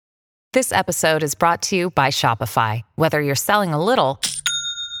This episode is brought to you by Shopify. Whether you're selling a little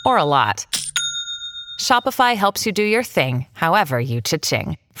or a lot, Shopify helps you do your thing, however you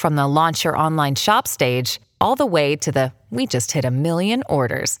cha-ching. From the launch your online shop stage, all the way to the we just hit 1 million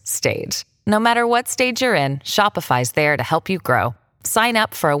orders stage. No matter what stage you're in, Shopify's there to help you grow. Sign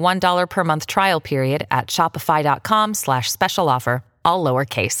up for a $1 per month trial period at shopify.com/special offer, all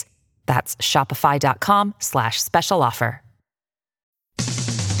lowercase. That's shopify.com/special offer.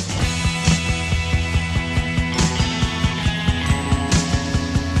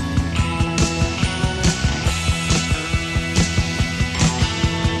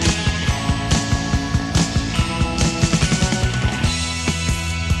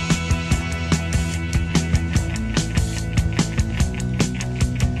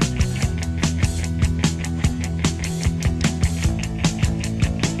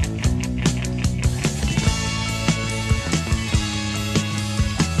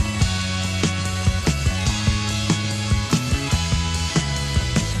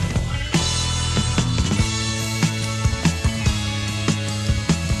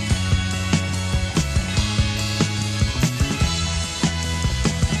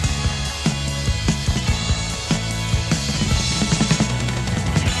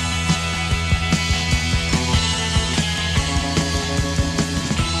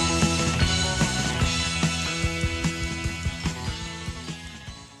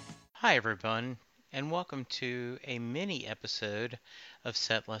 Hi everyone, and welcome to a mini episode of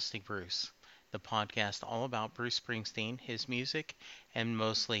Set Lusting Bruce, the podcast all about Bruce Springsteen, his music, and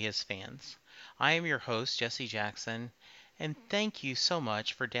mostly his fans. I am your host, Jesse Jackson, and thank you so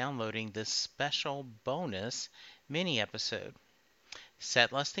much for downloading this special bonus mini episode.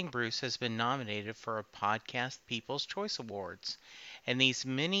 Set Lusting Bruce has been nominated for a Podcast People's Choice Awards, and these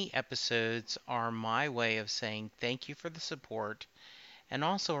mini episodes are my way of saying thank you for the support and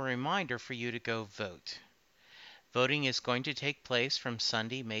also a reminder for you to go vote. Voting is going to take place from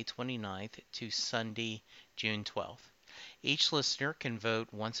Sunday, May 29th to Sunday, June 12th. Each listener can vote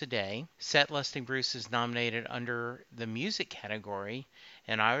once a day. Set Lusting Bruce is nominated under the music category,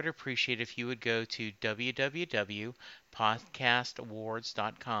 and I would appreciate if you would go to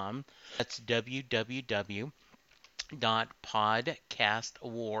www.podcastawards.com. That's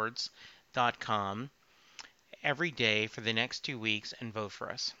www.podcastawards.com. every day for the next 2 weeks and vote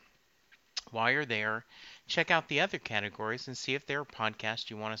for us. While you're there, check out the other categories and see if there are podcasts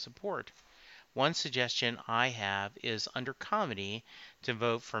you want to support. One suggestion I have is under comedy to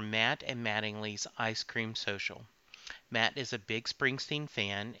vote for Matt and Mattingly's Ice Cream Social. Matt is a big Springsteen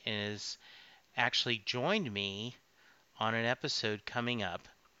fan and has actually joined me on an episode coming up,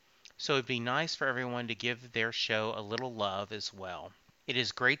 so it'd be nice for everyone to give their show a little love as well. It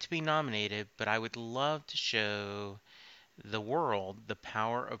is great to be nominated, but I would love to show the world the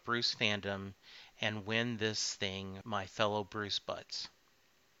power of Bruce fandom and win this thing, my fellow Bruce butts.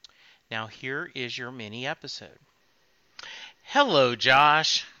 Now here is your mini episode. Hello,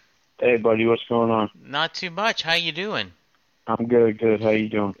 Josh. Hey, buddy, what's going on? Not too much. How you doing? I'm good. How you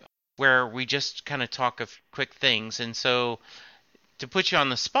doing? Where we just kind of talk of quick things, and so to put you on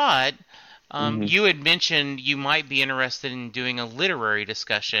the spot, you had mentioned you might be interested in doing a literary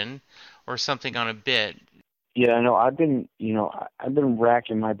discussion or something on a bit. Yeah, no, I've been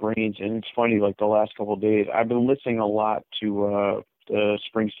racking my brains, and it's funny, like the last couple of days, I've been listening a lot to the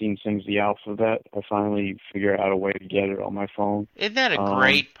Springsteen Sings the Alphabet. I finally figured out a way to get it on my phone. Isn't that a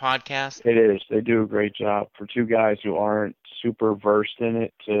great podcast? It is. They do a great job. For two guys who aren't super versed in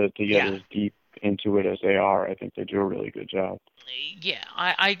it to get as deep into it as they are, I think they do a really good job. Yeah,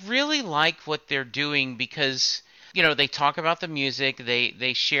 I really like what they're doing because, you know, they talk about the music,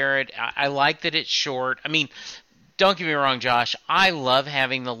 they share it. I like that it's short. I mean, don't get me wrong, Josh, I love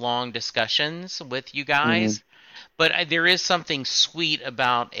having the long discussions with you guys, but there is something sweet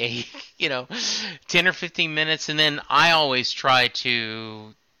about a, 10 or 15 minutes, and then I always try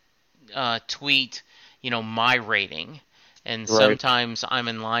to tweet, my rating, and sometimes I'm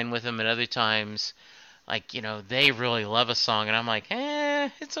in line with them, and other times, they really love a song, and I'm like,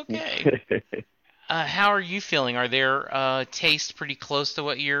 it's okay. How are you feeling? Are their tastes pretty close to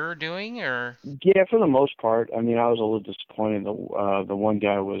what you're doing, or? Yeah, for the most part. I mean, I was a little disappointed. The one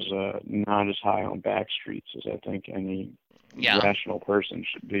guy was not as high on Backstreets as I think any rational person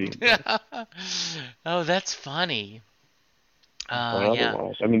should be. Oh, that's funny. But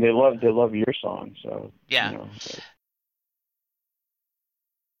otherwise, I mean, they love your song, so yeah.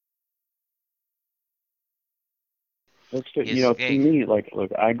 Looks good. To me, look,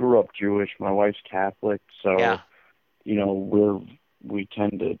 I grew up Jewish. My wife's Catholic, so we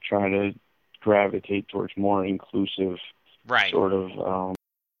tend to try to gravitate towards more inclusive sort of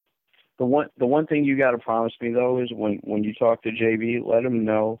The one thing you got to promise me though is when you talk to JB, let him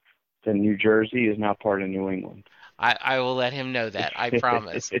know that New Jersey is not part of New England. I will let him know that. I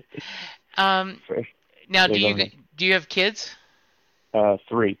promise. Um, Now, Yeah, go ahead. do you have kids?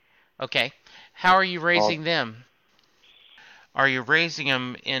 3. Okay. How are you All raising them? Are you raising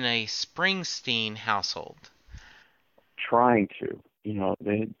them in a Springsteen household? trying to.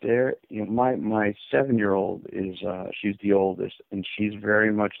 They're my 7-year-old is she's the oldest, and she's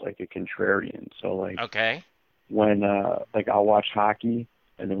very much like a contrarian. So like Okay. when like I'll watch hockey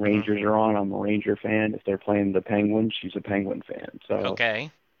and the Hmm. Rangers are on, I'm a Ranger fan. If they're playing the Penguins, she's a Penguin fan. So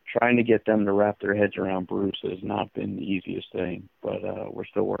Okay. trying to get them to wrap their heads around Bruce has not been the easiest thing, but we're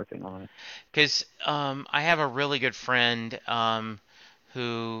still working on it. Because I have a really good friend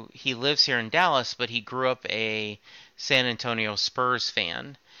who he lives here in Dallas, but he grew up a San Antonio Spurs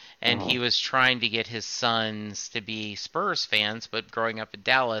fan. And Uh-huh. he was trying to get his sons to be Spurs fans, but growing up in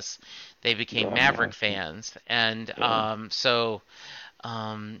Dallas, they became Yeah, Maverick Mavs. fans. And Yeah.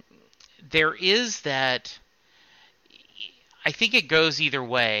 um, there is that. I think it goes either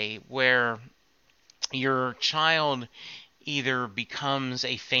way, where your child either becomes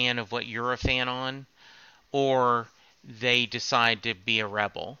a fan of what you're a fan on, or they decide to be a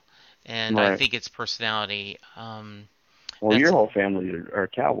rebel. And I Right. think it's personality. Well, your That's whole family are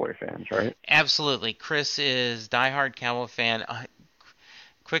Cowboy fans, right? absolutely. Chris is diehard Cowboy fan.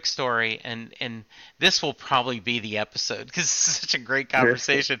 Quick story, and this will probably be the episode because this is such a great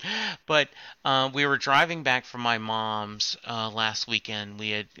conversation. But we were driving back from my mom's last weekend.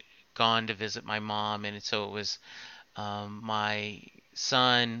 We had gone to visit my mom, and so it was my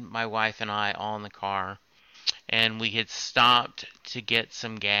son, my wife, and I all in the car. And we had stopped to get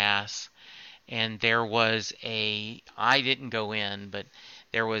some gas, and there was I didn't go in, but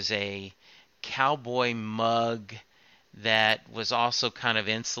there was a cowboy mug that was also kind of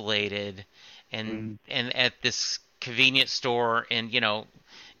insulated, Mm. and at this convenience store in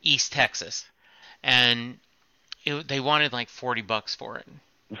East Texas, and they wanted like $40 for it,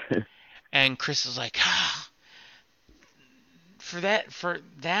 and Chris was like, for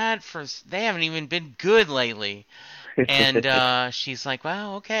they haven't even been good lately. And she's like,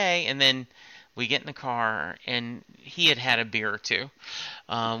 well, okay. And then we get in the car, and he had had a beer or two.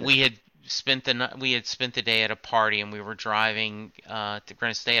 We had spent the day at a party, and we were driving. We're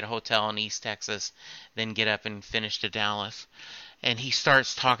going to stay at a hotel in East Texas, then get up and finish to Dallas. And he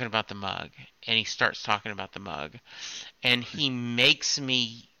starts talking about the mug, and he starts talking about the mug, and he makes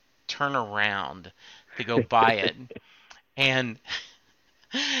me turn around to go buy it, and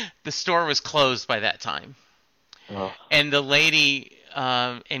the store was closed by that time. Oh. And the lady,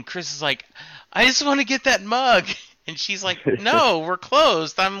 and Chris is like, I just want to get that mug. And she's like, no, we're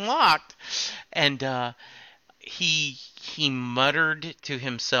closed. I'm locked. And he muttered to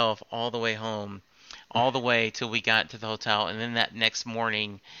himself all the way home, all the way till we got to the hotel. And then that next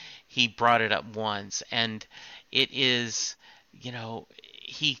morning, he brought it up once. And it is,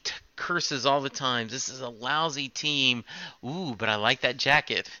 he curses all the time. This is a lousy team. Ooh, but I like that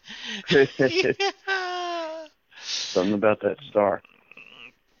jacket. Yeah. Something about that star.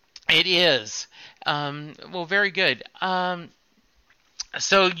 It is. Well, very good.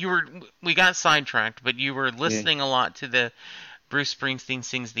 So we got sidetracked, but you were Yeah. listening a lot to the Bruce Springsteen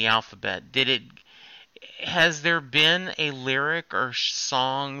Sings the Alphabet. Has there been a lyric or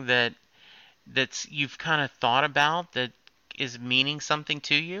song that's you've kind of thought about that is meaning something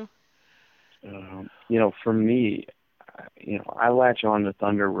to you? For me, I latch on to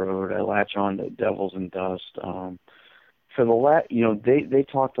Thunder Road. I latch on to Devils and Dust. For the they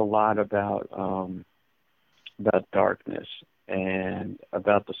talked a lot about darkness and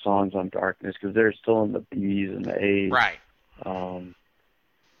about the songs on darkness because they're still in the B's and the A's. Right. Um,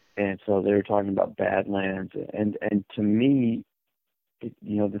 and so they were talking about Badlands, and to me,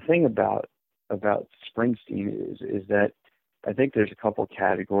 the thing about Springsteen is that I think there's a couple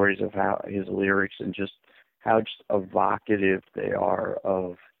categories of how his lyrics and just how just evocative they are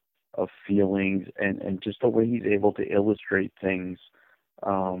of feelings and just the way he's able to illustrate things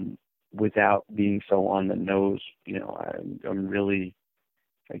without being so on the nose. I'm really,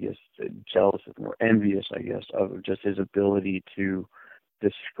 I guess, jealous or envious, I guess, of just his ability to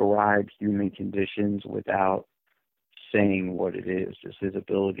describe human conditions without saying what it is. Just his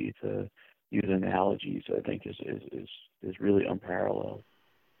ability to use analogies, I think, is really unparalleled.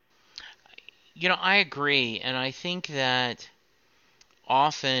 I agree, and I think that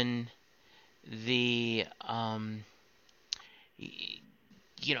often the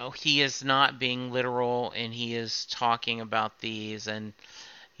he is not being literal, and he is talking about these, and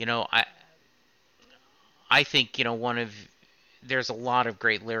I think one of there's a lot of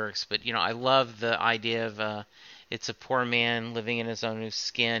great lyrics, but I love the idea of it's a poor man living in his own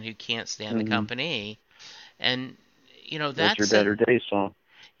skin who can't stand the Hmm. company, and That's your that's Better Days song.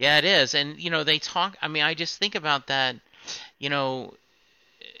 yeah, it is, and they talk. I mean, I just think about that, you know,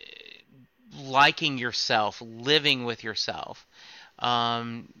 liking yourself, living with yourself,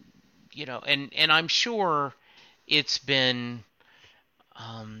 um, and I'm sure it's been,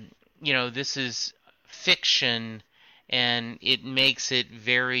 um, this is fiction, and it makes it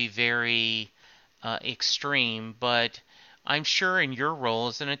very, very extreme. But I'm sure in your role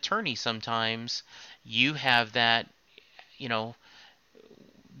as an attorney, sometimes you have that, you know,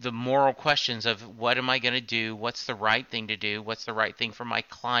 the moral questions of what am I going to do? What's the right thing to do? What's the right thing for my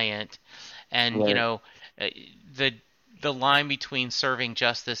client? And Right. uh, the the line between serving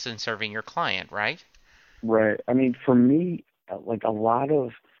justice and serving your client, right? Right. I mean, for me, like a lot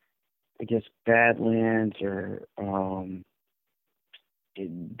of, I guess, Badlands or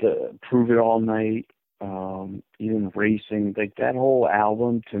the Prove It All Night, even Racing, like that whole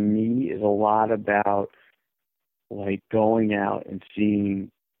album to me is a lot about like going out and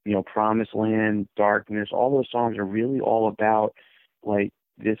seeing, Promised Land, Darkness. All those songs are really all about like,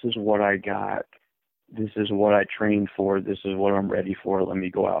 this is what I got. This is what I trained for. This is what I'm ready for. Let me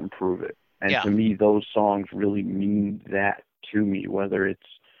go out and prove it. And Yeah. to me, those songs really mean that to me, whether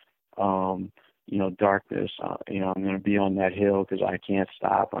it's, um, darkness, I'm going to be on that hill because I can't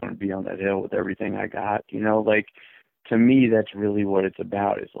stop. I'm going to be on that hill with everything I got. Like to me, that's really what it's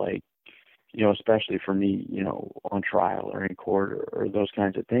about. It's like, especially for me, on trial or in court or those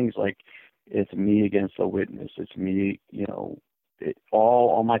kinds of things, like it's me against the witness. It's me,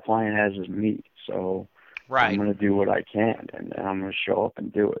 all my client has is me. So I'm Right. going to do what I can and I'm going to show up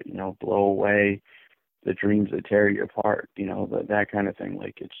and do it, blow away the dreams that tear you apart, that kind of thing.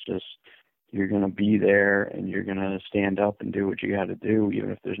 Like it's just, you're going to be there and you're going to stand up and do what you got to do,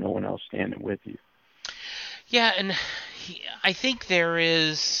 even if there's no one else standing with you. Yeah, and I think there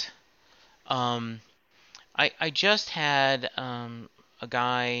is. Um, I just had a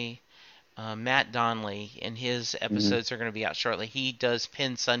guy, Matt Donnelly, and his Hmm. episodes are going to be out shortly. He does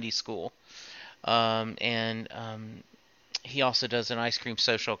Penn Sunday School, and he also does an ice cream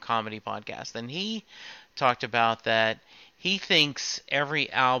social comedy podcast. And he talked about that he thinks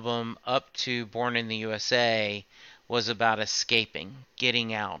every album up to Born in the USA was about escaping,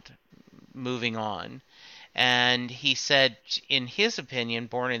 getting out, moving on. And he said, in his opinion,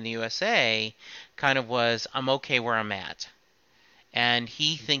 Born in the USA kind of was, I'm okay where I'm at. And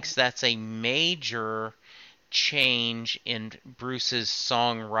he thinks that's a major change in Bruce's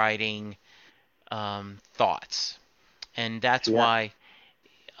songwriting thoughts. And that's Yeah. why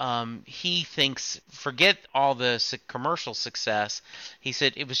he thinks, forget all the commercial success, he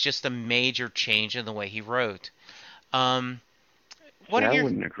said it was just a major change in the way he wrote. Um, what See, are I your,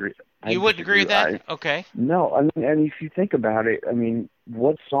 wouldn't agree. I you wouldn't agree disagree. with that? Okay. No, I mean, and if you think about it, I mean,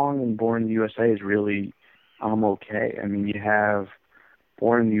 what song in Born in the USA is really I'm okay? I mean, you have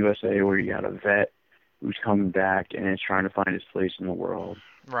Born in the USA where you got a vet who's coming back and is trying to find his place in the world.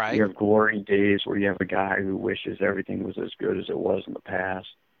 You Right. have Glory Days where you have a guy who wishes everything was as good as it was in the past.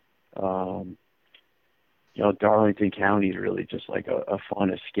 Um, Darlington County is really just like a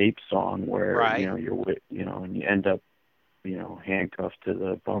fun escape song where, Right. you're with, and you end up, handcuffed to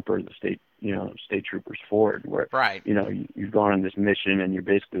the bumper of the state troopers Ford, where, Right. you've gone on this mission and you're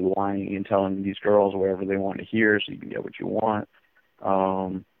basically lying and telling these girls whatever they want to hear so you can get what you want.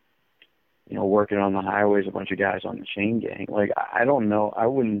 Um, working on the highways, a bunch of guys on the chain gang. Like, I don't know. I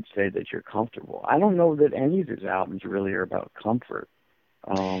wouldn't say that you're comfortable. I don't know that any of his albums really are about comfort.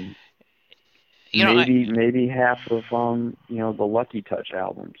 Um, You know, I, maybe half of the Lucky Touch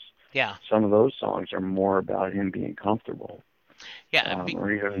albums. yeah. Some of those songs are more about him being comfortable. Yeah.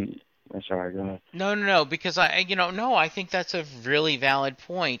 Or even, I'm sorry, go ahead. No, no, no, because no, I think that's a really valid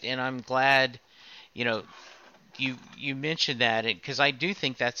point, and I'm glad, you know, you mentioned that, because I do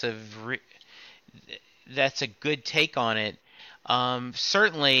think that's a good take on it. I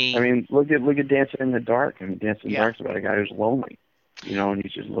Certainly, mean, look at Dancing in the Dark. I mean, Dancing in the yeah, Dark's about a guy who's lonely, and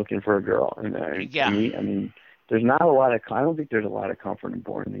he's just looking for a girl. And to yeah, me, I mean, there's not a lot of. I don't think there's a lot of comfort in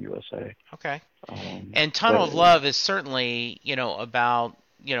Born in the USA. okay. And But Tunnel of Love is certainly, about,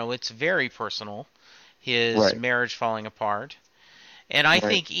 it's very personal, his right, marriage falling apart. And I right.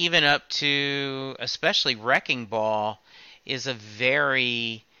 think even up to, especially Wrecking Ball, is a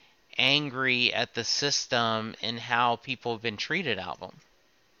very angry at the system and how people have been treated album.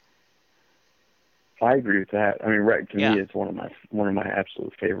 I agree with that. I mean, right, to me, Yeah, it's one of my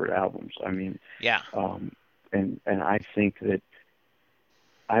absolute favorite albums. I mean, yeah, um, and I think that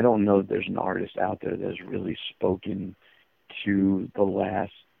I don't know that there's an artist out there that's really spoken to the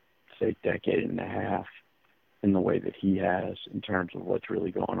last, say, decade and a half in the way that he has in terms of what's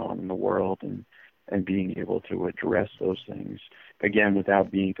really going on in the world, and being able to address those things again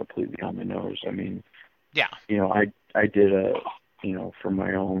without being completely on the nose. I mean, Yeah. I did for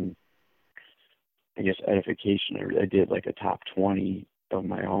my own, I guess, edification, I did like a top 20 of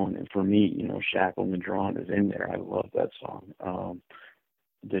my own, and for me, Shackled and Drawn is in there. I love that song.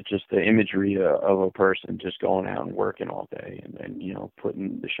 Just the imagery of a person just going out and working all day, and then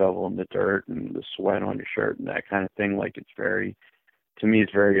putting the shovel in the dirt and the sweat on your shirt and that kind of thing. Like, it's very, to me,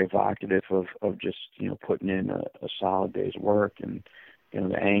 it's very evocative of just putting in a solid day's work, and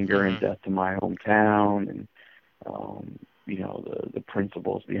the anger and death to my hometown, and the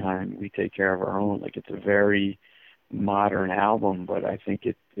principles behind We Take Care of Our Own. Like, it's a very modern album, but I think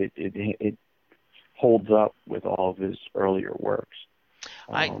it holds up with all of his earlier works.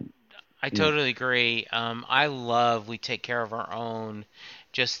 I totally agree. I love We Take Care of Our Own,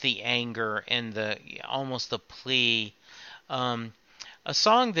 just the anger and almost the plea. A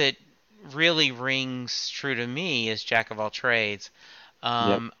song that really rings true to me is Jack of All Trades.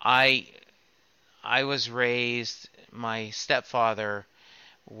 Yep. I was raised, my stepfather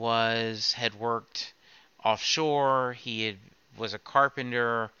had worked offshore, was a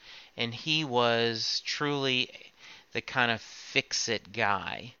carpenter, and he was truly the kind of fix-it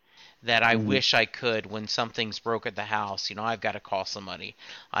guy that I wish I could when something's broke at the house. I've got to call somebody.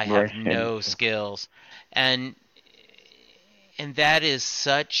 I have no skills. And that is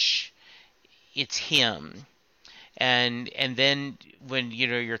it's him. And then when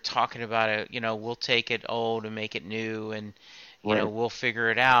you're talking about it, we'll take it old and make it new, and we'll figure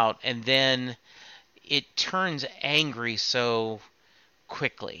it out. And then it turns angry so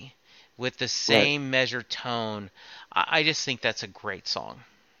quickly with the same measured tone. I just think that's a great song.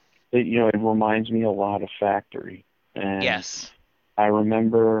 It reminds me a lot of Factory. And yes. I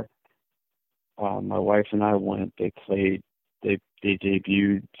remember my wife and I went. They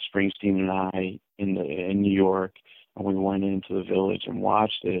debuted Springsteen and I in New York, and we went into the Village and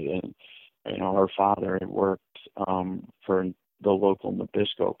watched it. And our father had worked for the local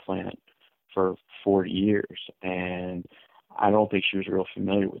Nabisco plant for 40 years, and I don't think she was real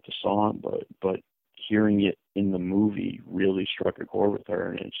familiar with the song, but hearing it in the movie really struck a chord with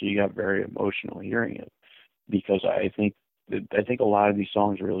her, and she got very emotional hearing it, because I think a lot of these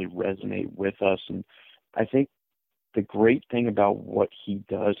songs really resonate with us. And I think the great thing about what he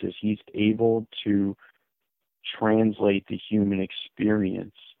does is he's able to translate the human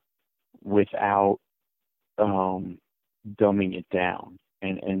experience without dumbing it down,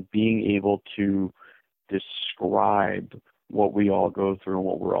 and being able to describe what we all go through and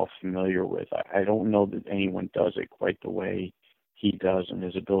what we're all familiar with. I don't know that anyone does it quite the way he does, and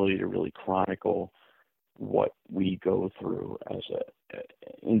his ability to really chronicle what we go through as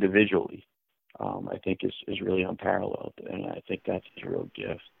individually, I think is really unparalleled, and I think that's his real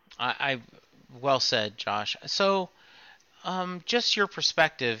gift. I well said, Josh. So, just your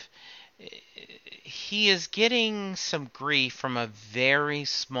perspective. He is getting some grief from a very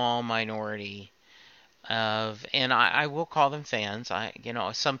small minority and I will call them fans.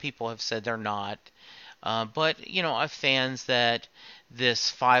 Some people have said they're not, but of fans that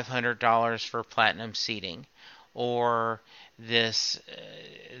this $500 for platinum seating, or this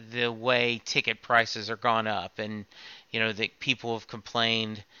the way ticket prices are gone up, and that people have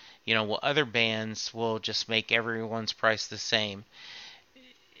complained. Well, other bands will just make everyone's price the same.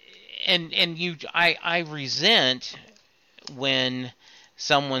 I resent when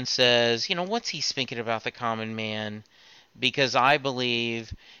someone says, what's he speaking about, the common man? Because I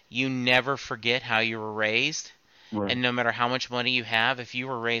believe you never forget how you were raised. Right. And no matter how much money you have, if you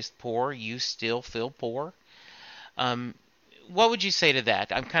were raised poor, you still feel poor. What would you say to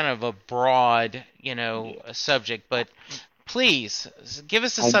that? I'm kind of a broad, subject, but please give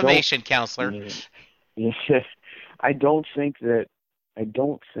us a summation, counselor. Yeah. I don't think that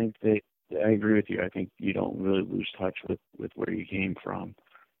I agree with you. I think you don't really lose touch with where you came from.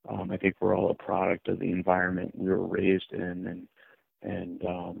 I think we're all a product of the environment we were raised in, and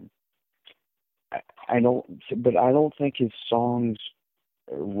I don't think his songs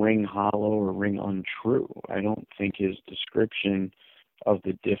ring hollow or ring untrue. I don't think his description of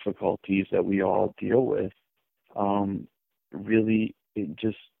the difficulties that we all deal with really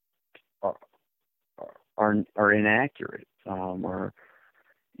just are inaccurate. Or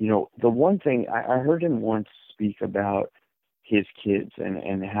the one thing I heard him once speak about his kids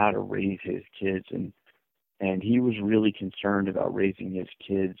and how to raise his kids, and he was really concerned about raising his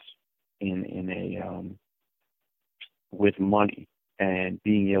kids in a with money, and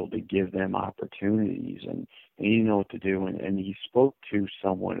being able to give them opportunities, and he didn't know what to do, and he spoke to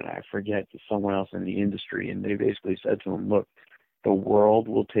someone, and I forget, someone else in the industry, and they basically said to him, look, the world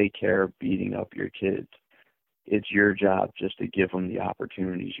will take care of beating up your kids. It's your job just to give them the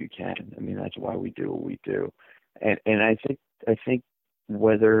opportunities you can. I mean, that's why we do what we do. And I think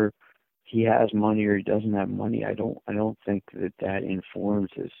whether he has money or he doesn't have money, I don't think that informs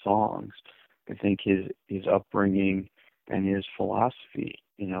his songs. I think his upbringing and his philosophy,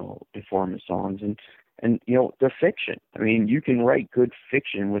 inform his songs, and they're fiction. I mean, you can write good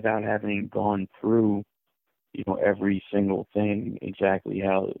fiction without having gone through every single thing exactly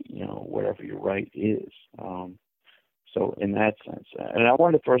how whatever you write is. So in that sense, and I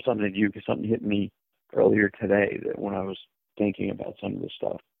wanted to throw something at you because something hit me earlier today that when I was thinking about some of this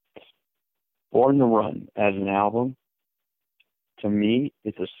stuff. Born to Run as an album, to me,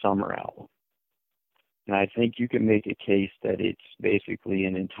 it's a summer album. And I think you can make a case that it's basically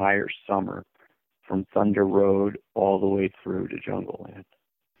an entire summer from Thunder Road all the way through to Jungle Land.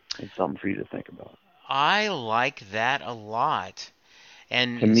 It's something for you to think about. I like that a lot.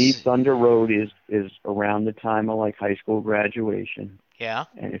 And to me, Thunder Road is around the time of like high school graduation. Yeah.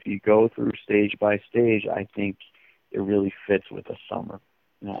 And if you go through stage by stage, I think it really fits with the summer.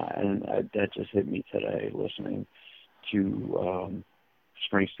 That just hit me today listening to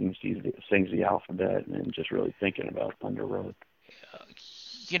Springsteen sings the alphabet and just really thinking about Thunder Road.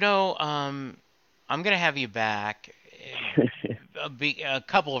 I'm going to have you back. A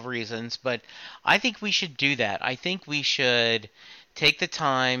couple of reasons, but I think we should do that. I think we should take the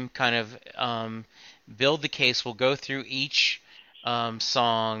time, kind of build the case. We'll go through each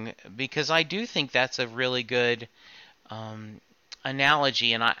song because I do think that's a really good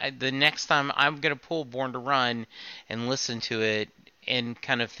analogy. And the next time I'm going to pull Born to Run and listen to it and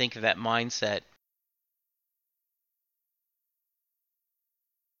kind of think of that mindset.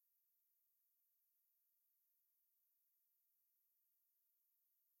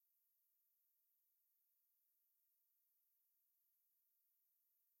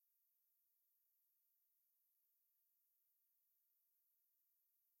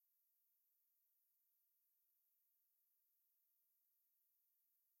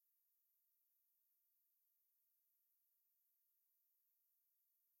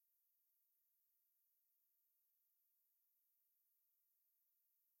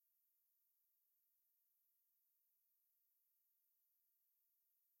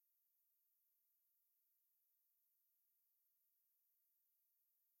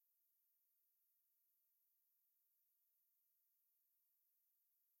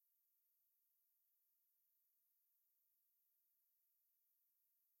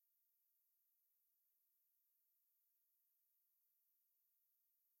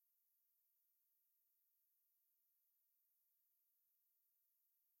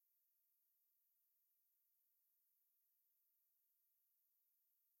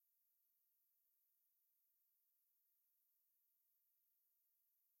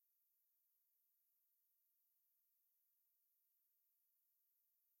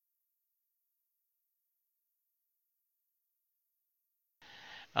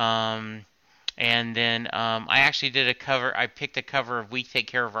 And then I actually did a cover. I picked a cover of "We Take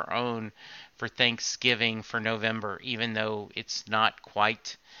Care of Our Own" for Thanksgiving for November, even though it's not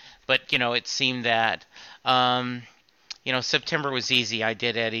quite. But it seemed that September was easy. I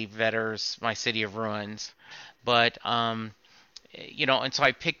did Eddie Vedder's "My City of Ruins," but and so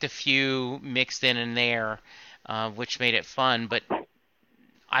I picked a few mixed in and there, which made it fun. But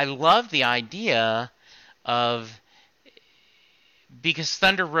I love the idea of. Because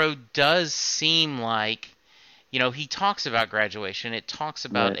Thunder Road does seem like, he talks about graduation. It talks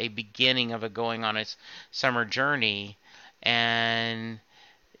about a beginning of going on its summer journey, and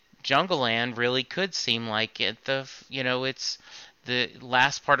Jungle Land really could seem like it's the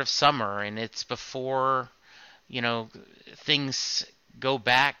last part of summer, and it's before, things go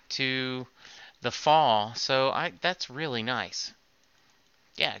back to the fall. So that's really nice.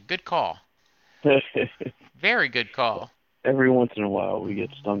 Yeah, good call. Very good call. Every once in a while, we get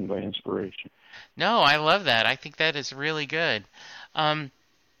stung by inspiration. No, I love that. I think that is really good.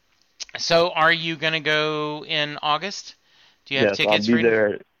 So, are you going to go in August? Do you have tickets? Yes, I'll be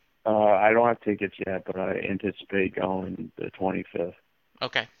there. I don't have tickets yet, but I anticipate going the 25th.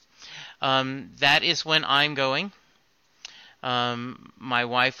 Okay. That is when I'm going. My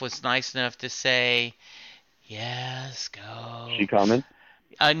wife was nice enough to say, yes, go. She coming?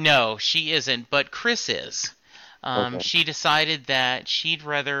 No, she isn't, but Chris is. Okay. She decided that she'd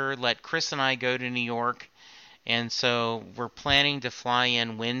rather let Chris and I go to New York, and so we're planning to fly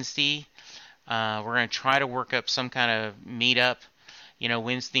in Wednesday. We're going to try to work up some kind of meetup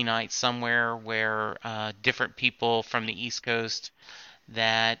Wednesday night somewhere where different people from the East Coast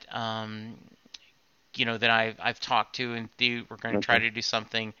that that I've talked to and we're going to try Okay. to do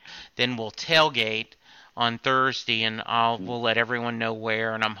something. Then we'll tailgate on Thursday, and we'll let everyone know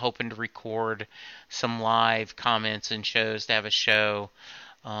where. And I'm hoping to record some live comments and shows to have a show.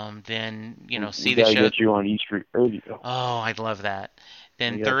 Then We see the gotta show. get you on East Street early though. Oh, I'd love that.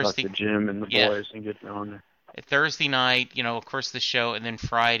 Then We gotta talk Thursday, to Jim and the yeah, boys and get down there. Thursday night, of course the show, and then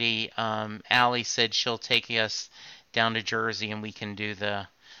Friday, Allie said she'll take us down to Jersey and we can do the,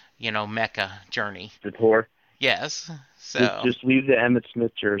 Mecca journey. The tour. Yes. Just So. just leave the Emmett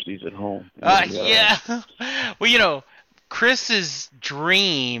Smith jerseys at home. And you'll be all right. Yeah. Well, Chris's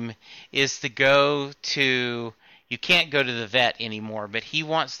dream is to go to. You can't go to the vet anymore, but he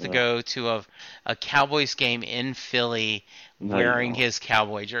wants to Yeah. go to a Cowboys game in Philly No, you wearing don't. his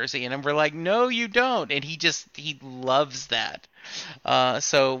Cowboy jersey, and we're like, no, you don't, and he loves that.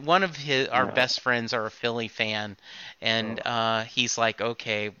 So one of our Yeah. best friends are a Philly fan, and he's like,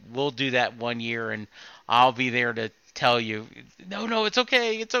 okay, we'll do that one year, and I'll be there to tell you, no, it's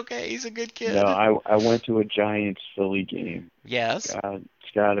okay, he's a good kid. No, I went to a Giants Philly game. Yes.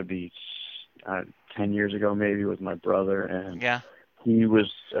 It's got to be 10 years ago maybe with my brother, and Yeah. he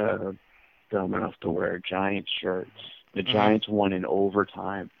was dumb enough to wear Giants shirts. The Mhm. Giants won in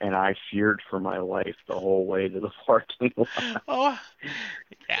overtime, and I feared for my life the whole way to the parking lot. Oh,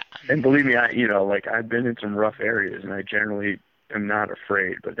 yeah. And believe me, I've been in some rough areas, and I generally am not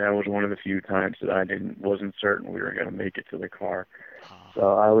afraid, but that was one of the few times that I wasn't certain we were going to make it to the car.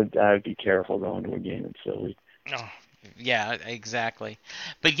 So I would be careful going to a game in Philly. Oh, yeah, exactly.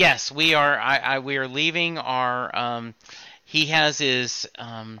 But yes, we are. We are leaving our. He has his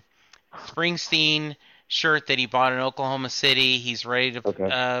Springsteen shirt that he bought in Oklahoma City. He's ready to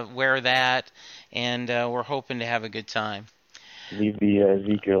Okay. wear that, and we're hoping to have a good time. Leave the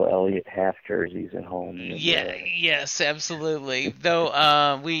Ezekiel Elliott half jerseys at home. And Yeah. Yes, absolutely.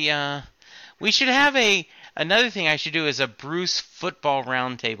 Though we should have another thing I should do is a Bruce football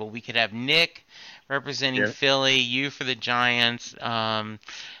roundtable. We could have Nick representing Philly, you for the Giants.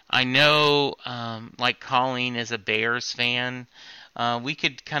 I know, like Colleen is a Bears fan. We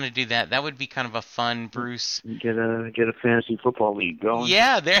could kind of do that. That would be kind of a fun Bruce. Get a fantasy football league going.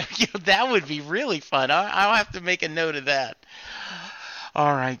 Yeah, that would be really fun. I'll have to make a note of that.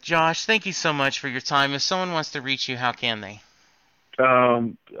 All right, Josh, thank you so much for your time. If someone wants to reach you, how can they?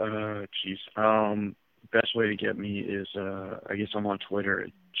 Best way to get me is, I guess I'm on Twitter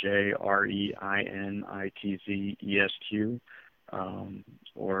at JREINITZESQ.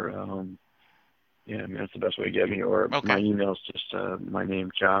 That's the best way to get me. Or Okay. my email's just my name,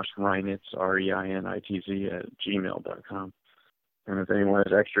 Josh Reinitz, REINITZ @gmail.com. And if anyone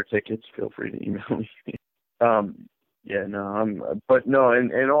has extra tickets, feel free to email me. In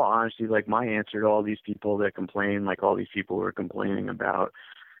all honesty, like my answer to all these people that complain, like all these people who are complaining about,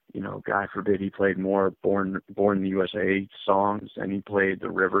 God forbid he played more Born in the USA songs and he played the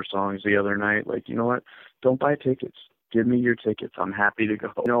River songs the other night. Like, you know what? Don't buy tickets. Give me your tickets. I'm happy to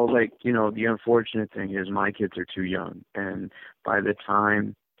go. The unfortunate thing is my kids are too young, and by the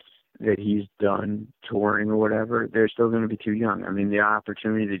time that he's done touring or whatever, they're still going to be too young. I mean, the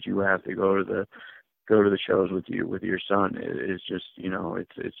opportunity that you have to go to the shows with your son is just,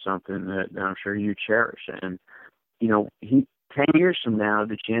 it's something that I'm sure you cherish. And, 10 years from now,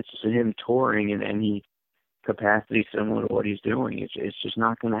 the chances of him touring in any capacity similar to what he's doing, it's just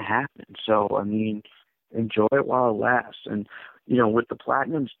not going to happen. So, I mean, enjoy it while it lasts. And, with the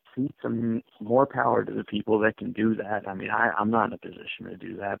platinum seats, I mean, more power to the people that can do that. I mean, I'm not in a position to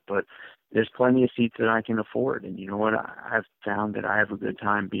do that, but there's plenty of seats that I can afford. And you know what? I've found that I have a good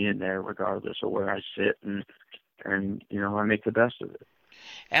time being there regardless of where I sit, and I make the best of it.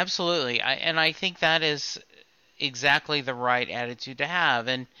 Absolutely. I think that is exactly the right attitude to have.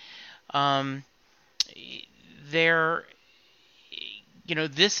 And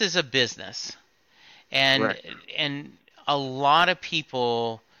this is a business. And Correct. and a lot of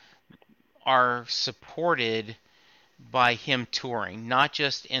people are supported by him touring, not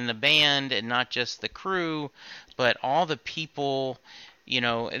just in the band and not just the crew, but all the people,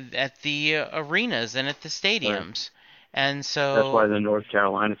 at the arenas and at the stadiums. Right. And so that's why the North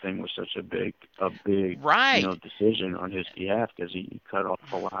Carolina thing was such a big right. Decision on his behalf, because he cut off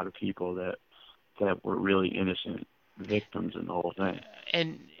a lot of people that were really innocent victims in the whole thing,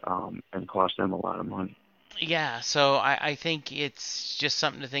 and cost them a lot of money. Yeah, so I think it's just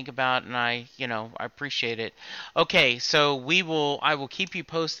something to think about, and I appreciate it. Okay, so I will keep you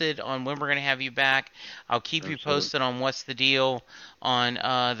posted on when we're going to have you back. I'll keep you Absolutely. posted on what's the deal on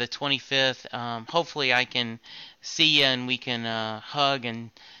the 25th. Hopefully I can see you and we can hug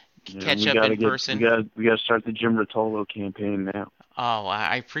and Yeah, catch up in person. we gotta start the Jim Rotolo campaign now. Oh,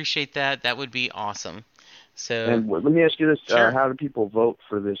 I appreciate that. That would be awesome. So, And let me ask you this: sure. how do people vote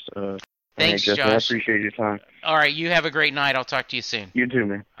for this? Thanks, Justin, I Josh. appreciate your time. All right, you have a great night. I'll talk to you soon. You too,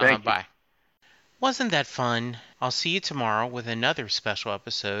 man. Thank you. Bye. Wasn't that fun? I'll see you tomorrow with another special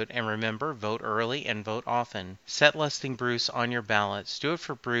episode, and remember, vote early and vote often. Set Lusting Bruce on your ballots. Do it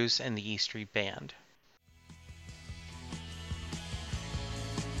for Bruce and the E Street Band.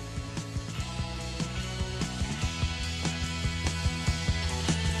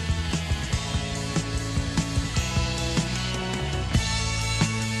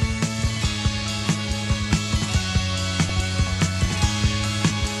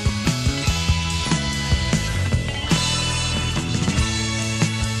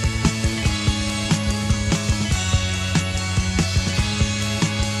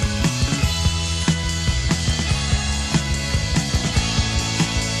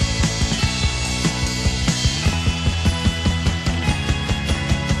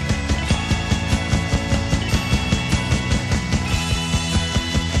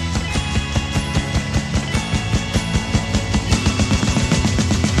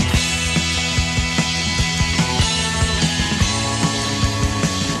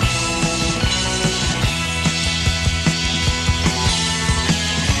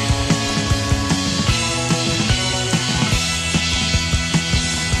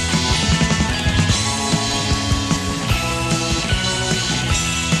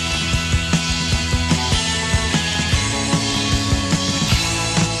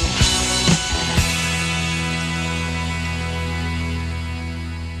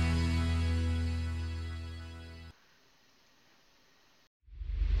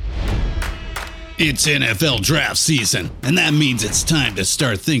 It's NFL draft season, and that means it's time to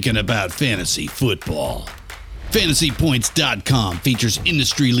start thinking about fantasy football. FantasyPoints.com features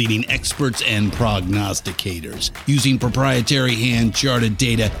industry-leading experts and prognosticators using proprietary hand-charted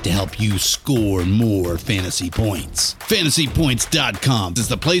data to help you score more fantasy points. FantasyPoints.com is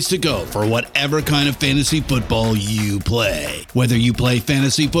the place to go for whatever kind of fantasy football you play. Whether you play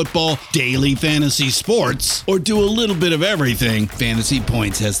fantasy football, daily fantasy sports, or do a little bit of everything, Fantasy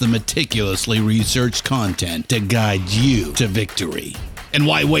Points has the meticulously researched content to guide you to victory. And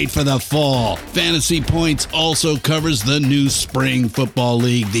why wait for the fall? Fantasy Points also covers the new spring football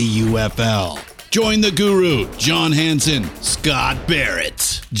league, the UFL. Join the guru, John Hansen, Scott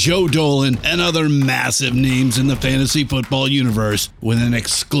Barrett, Joe Dolan, and other massive names in the fantasy football universe with an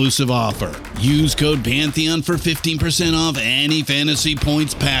exclusive offer. Use code Pantheon for 15% off any Fantasy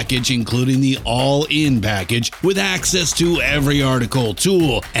Points package, including the all-in package, with access to every article,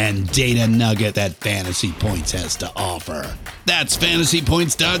 tool, and data nugget that Fantasy Points has to offer. That's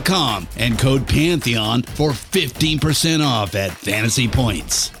FantasyPoints.com and code Pantheon for 15% off at Fantasy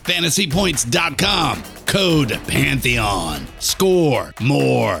Points. FantasyPoints.com, code Pantheon. Score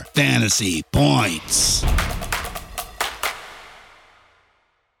more fantasy points.